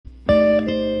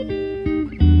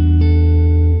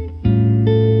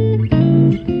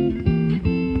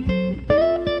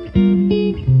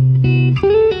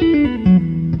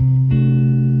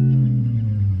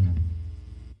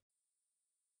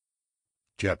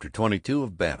Chapter 22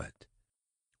 of Babbitt.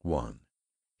 1.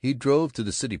 He drove to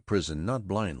the city prison, not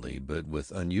blindly, but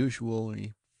with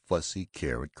unusually fussy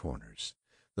care at corners,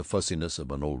 the fussiness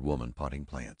of an old woman potting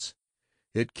plants.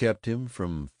 It kept him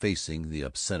from facing the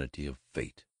obscenity of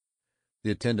fate.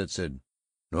 The attendant said,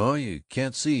 "No, you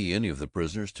can't see any of the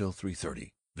prisoners till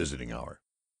 3:30, visiting hour."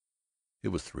 It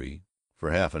was 3. For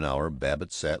half an hour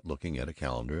Babbitt sat looking at a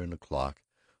calendar and a clock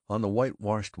on the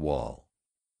whitewashed wall.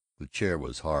 The chair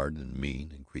was hard and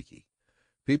mean and creaky.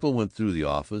 People went through the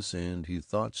office, and he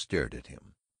thought stared at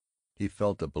him. He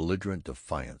felt a belligerent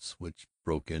defiance which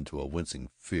broke into a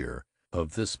wincing fear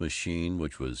of this machine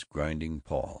which was grinding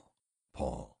Paul.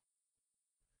 Paul.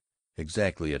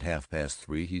 Exactly at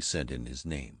 3:30 he sent in his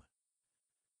name.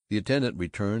 The attendant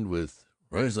returned with,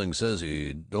 "Riesling says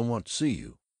he don't want to see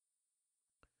you."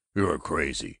 "You're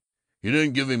crazy. You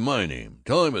didn't give him my name.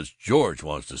 Tell him it's George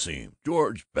wants to see him.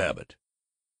 George Babbitt."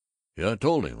 "Yeah, I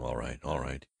told him. All right, all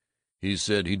right. He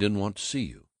said he didn't want to see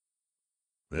you."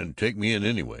 "Then take me in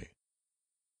anyway."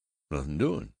 "Nothing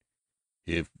doing.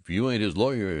 If you ain't his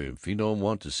lawyer, if he don't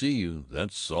want to see you,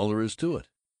 that's all there is to it."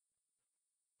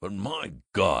 "But my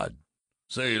God!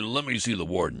 Say, let me see the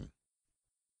warden."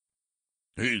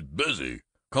 "He's busy.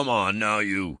 Come on now,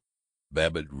 you—"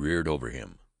 Babbitt reared over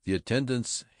him. The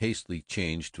attendants hastily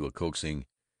changed to a coaxing,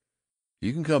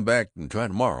 "You can come back and try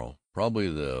tomorrow. Probably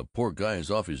the poor guy is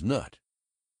off his nut."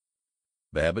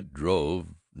 Babbitt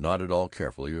drove, not at all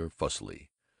carefully or fussily,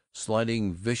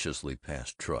 sliding viciously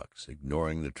past trucks,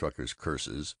 ignoring the truckers'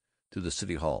 curses, to the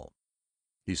City Hall.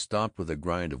 He stopped with a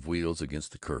grind of wheels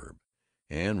against the curb,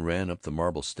 and ran up the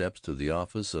marble steps to the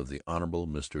office of the Honorable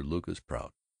Mr. Lucas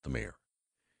Prout, the mayor.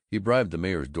 He bribed the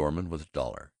mayor's doorman with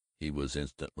 $1. He was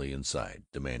instantly inside,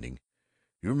 demanding,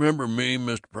 "You remember me,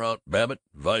 Mr. Prout? Babbitt,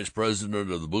 vice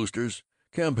president of the Boosters.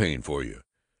 Campaigned for you.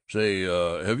 Say,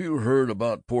 have you heard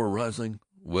about poor Riesling?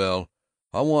 Well,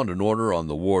 I want an order on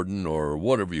the warden, or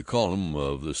whatever you call him,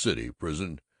 of the city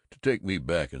prison, to take me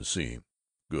back and see him."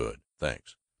 "Good.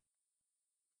 Thanks."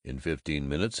 In 15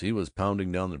 minutes he was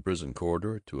pounding down the prison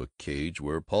corridor to a cage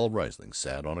where Paul Riesling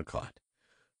sat on a cot,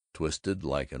 twisted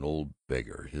like an old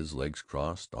beggar, his legs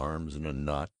crossed, arms in a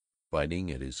knot,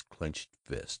 fighting at his clenched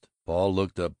fist. Paul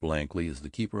looked up blankly as the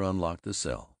keeper unlocked the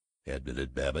cell,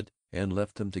 admitted Babbitt, and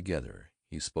left them together.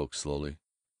 He spoke slowly,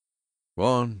 "Go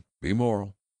on, be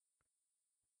moral."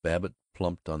 Babbitt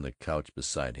plumped on the couch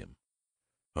beside him.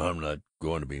 "I'm not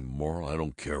going to be moral. I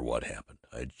don't care what happened.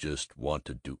 I just want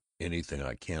to do anything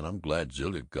I can. I'm glad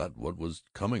Zilla got what was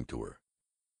coming to her."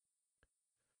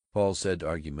 Paul said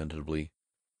argumentatively,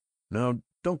 "Now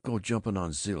don't go jumping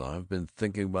on Zilla. I've been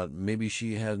thinking about maybe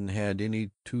she hadn't had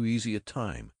any too easy a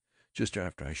time. Just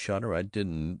after I shot her I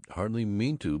didn't hardly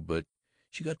mean to, but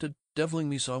she got to deviling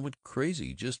me so I went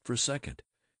crazy just for a second,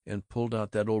 and pulled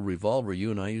out that old revolver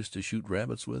you and I used to shoot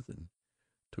rabbits with, and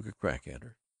took a crack at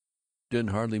her.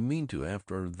 Didn't hardly mean to.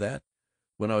 After that,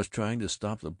 when I was trying to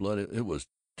stop the blood, it was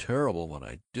terrible what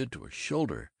I did to her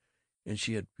shoulder, and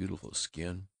she had beautiful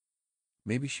skin.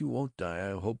 Maybe she won't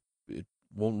die. I hope it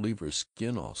won't leave her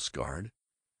skin all scarred.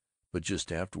 But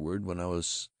just afterward, when I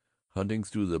was hunting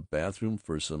through the bathroom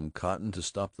for some cotton to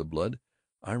stop the blood,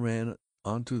 I ran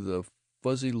onto the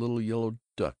fuzzy little yellow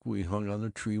duck we hung on the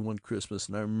tree one Christmas,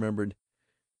 and I remembered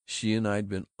she and I'd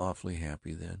been awfully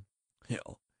happy then.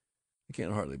 Hell, I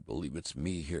can't hardly believe it's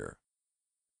me here."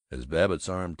 As Babbitt's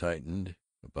arm tightened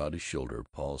about his shoulder,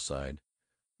 Paul sighed,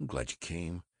 "I'm glad you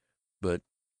came, but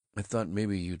I thought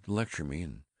maybe you'd lecture me,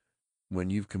 and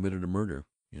when you've committed a murder,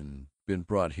 and been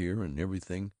brought here, and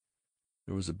everything.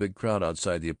 There was a big crowd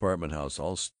outside the apartment house,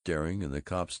 all staring, and the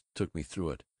cops took me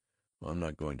through it. Well, I'm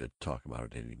not going to talk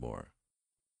about it any more."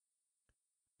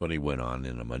 But he went on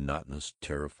in a monotonous,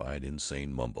 terrified,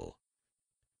 insane mumble.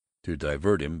 To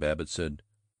divert him, Babbitt said,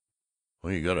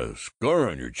 "Well, you got a scar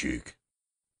on your cheek."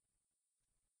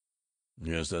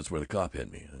 "Yes, that's where the cop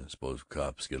hit me. I suppose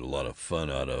cops get a lot of fun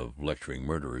out of lecturing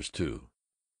murderers, too."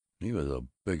 He was a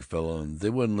big fellow, and they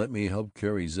wouldn't let me help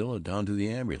carry Zilla down to the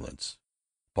ambulance.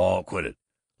 "Paul, quit it.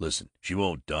 Listen, she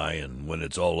won't die, and when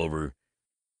it's all over,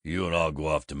 you and I'll go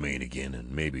off to Maine again,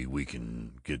 and maybe we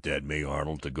can get that May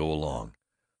Arnold to go along.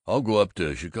 I'll go up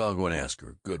to Chicago and ask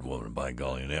her. Good woman, by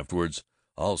golly, and afterwards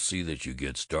I'll see that you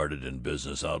get started in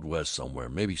business out west somewhere,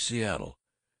 maybe Seattle.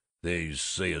 They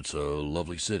say it's a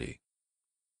lovely city."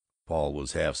 Paul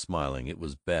was half smiling. It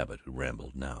was Babbitt who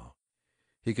rambled now.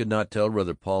 He could not tell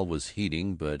whether Paul was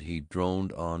heeding, but he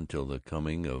droned on till the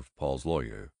coming of Paul's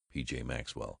lawyer, P.J.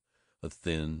 Maxwell, a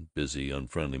thin, busy,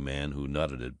 unfriendly man who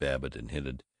nodded at Babbitt and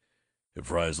hinted, "If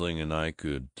Riesling and I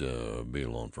could be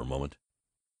alone for a moment."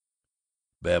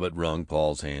 Babbitt wrung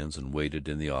Paul's hands and waited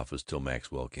in the office till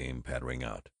Maxwell came pattering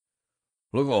out.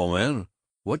 "Look, old man,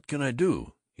 what can I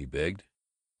do?" he begged.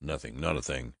 "Nothing. Not a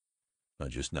thing. Not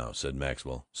just now," said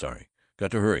Maxwell. "Sorry.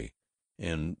 Got to hurry.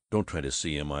 And don't try to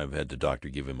see him. I've had the doctor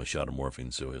give him a shot of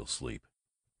morphine so he'll sleep."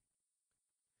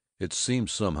 It seemed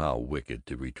somehow wicked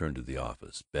to return to the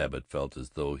office. Babbitt felt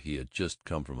as though he had just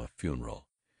come from a funeral.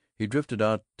 He drifted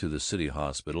out to the city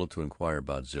hospital to inquire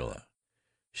about Zilla.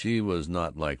 She was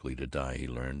not likely to die, he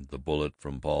learned. The bullet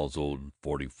from Paul's old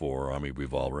 .44 Army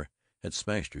revolver had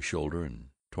smashed her shoulder and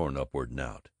torn upward and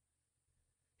out.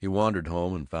 He wandered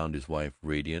home and found his wife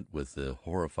radiant with the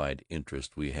horrified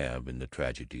interest we have in the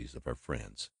tragedies of our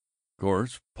friends. "Of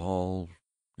course, Paul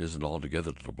isn't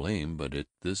altogether to blame, but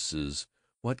this is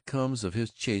what comes of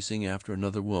his chasing after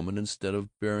another woman instead of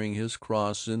bearing his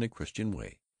cross in a Christian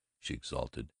way," she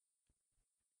exulted.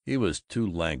 He was too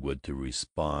languid to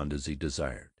respond as he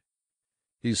desired.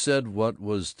 He said what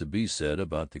was to be said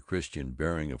about the Christian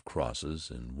bearing of crosses,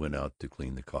 and went out to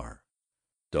clean the car.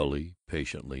 Dully,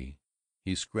 patiently,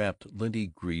 he scraped linty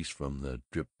grease from the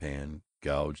drip pan,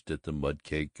 gouged at the mud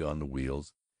cake on the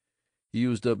wheels. He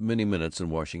used up many minutes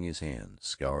in washing his hands,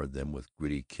 scoured them with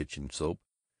gritty kitchen soap,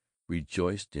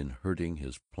 rejoiced in hurting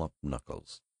his plump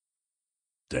knuckles.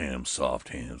 "Damn soft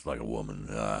hands, like a woman.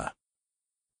 Ah!"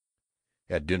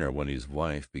 At dinner, when his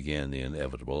wife began the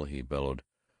inevitable, he bellowed,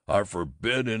 "I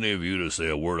forbid any of you to say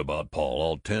a word about Paul.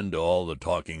 I'll tend to all the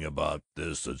talking about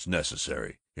this that's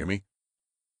necessary. Hear me?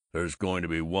 There's going to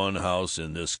be one house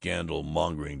in this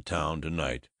scandal-mongering town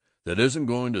to-night that isn't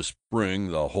going to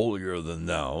spring the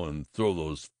holier-than-thou and throw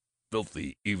those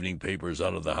filthy evening papers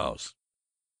out of the house."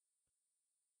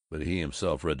 But he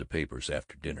himself read the papers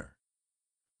after dinner.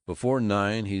 Before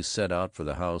 9 he set out for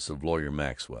the house of Lawyer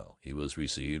Maxwell. He was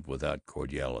received without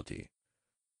cordiality.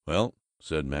 "Well,"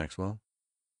 said Maxwell,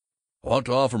 "I want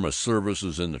to offer my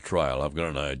services in the trial. I've got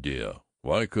an idea.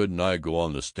 Why couldn't I go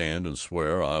on the stand and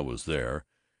swear I was there,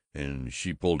 and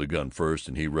she pulled a gun first,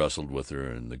 and he wrestled with her,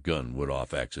 and the gun went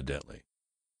off accidentally,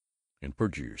 and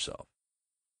perjure yourself?"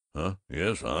 "Huh?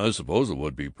 Yes, I suppose it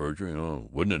would be perjury. Oh,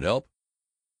 wouldn't it help?"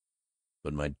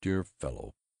 "But, my dear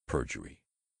fellow, perjury—"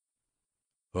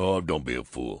 "Oh, don't be a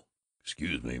fool.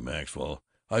 Excuse me, Maxwell.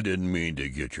 I didn't mean to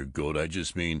get your goat. I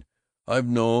just mean I've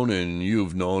known and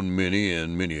you've known many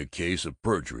and many a case of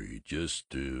perjury just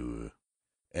to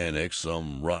annex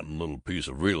some rotten little piece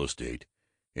of real estate.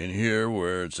 And here,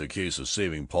 where it's a case of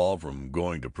saving Paul from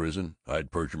going to prison,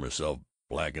 I'd perjure myself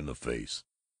black in the face.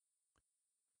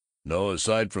 No,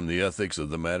 aside from the ethics of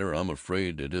the matter, I'm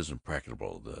afraid it isn't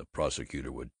practicable. The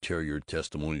prosecutor would tear your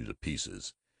testimony to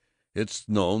pieces. It's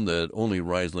known that only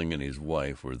Riesling and his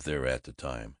wife were there at the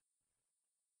time.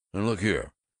 And look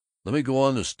here, let me go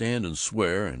on the stand and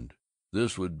swear, and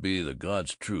this would be the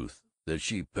God's truth, that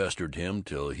she pestered him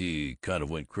till he kind of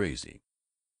went crazy."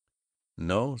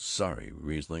 "No, sorry.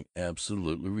 Riesling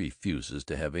absolutely refuses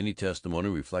to have any testimony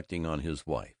reflecting on his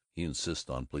wife. He insists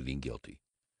on pleading guilty."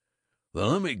 "Then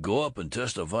let me go up and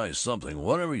testify something.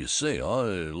 Whatever you say.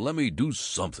 Let me do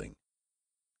something."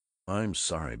 "I'm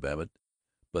sorry, Babbitt,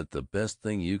 but the best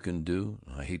thing you can do,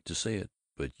 I hate to say it,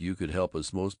 but you could help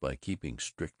us most by keeping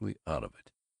strictly out of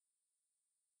it."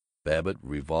 Babbitt,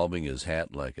 revolving his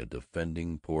hat like a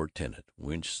defending poor tenant,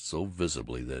 winced so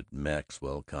visibly that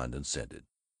Maxwell condescended.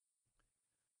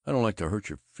 "I don't like to hurt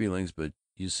your feelings, but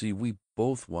you see we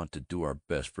both want to do our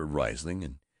best for Riesling,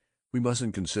 and we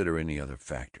mustn't consider any other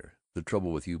factor. The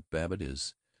trouble with you, Babbitt,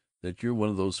 is that you're one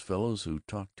of those fellows who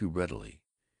talk too readily.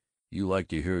 You like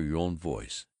to hear your own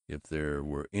voice. If there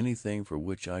were anything for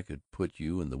which I could put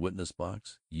you in the witness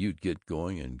box, you'd get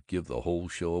going and give the whole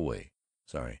show away.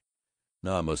 Sorry.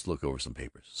 Now I must look over some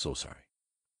papers. So sorry.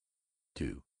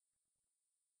 2.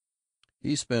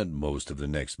 He spent most of the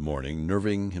next morning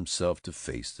nerving himself to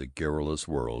face the garrulous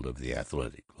world of the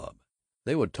Athletic Club.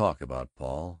 They would talk about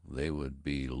Paul. They would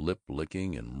be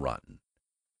lip-licking and rotten.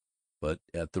 But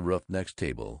at the Roughnecks'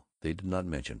 table they did not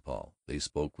mention Paul. They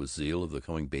spoke with zeal of the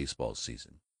coming baseball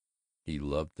season. He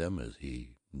loved them as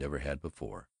he never had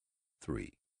before.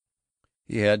 3.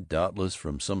 He had, doubtless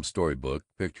from some story-book,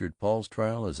 pictured Paul's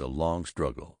trial as a long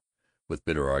struggle, with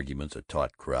bitter arguments, a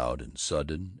taut crowd, and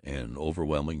sudden and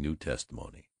overwhelming new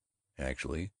testimony.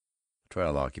 Actually, the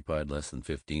trial occupied less than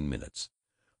 15 minutes,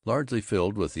 largely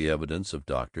filled with the evidence of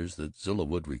doctors that Zilla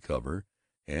would recover,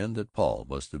 and that Paul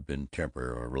must have been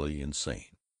temporarily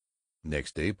insane.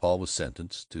 Next day Paul was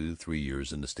sentenced to 3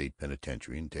 years in the state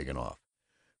penitentiary and taken off,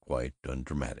 quite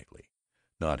undramatically,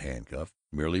 not handcuffed,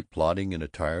 merely plodding in a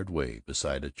tired way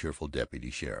beside a cheerful deputy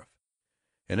sheriff.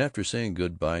 And after saying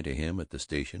good-bye to him at the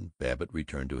station, Babbitt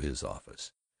returned to his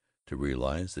office. to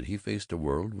realize that he faced a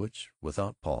world which,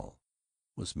 without Paul,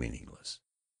 was meaningless.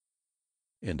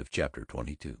 Chapter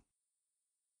 22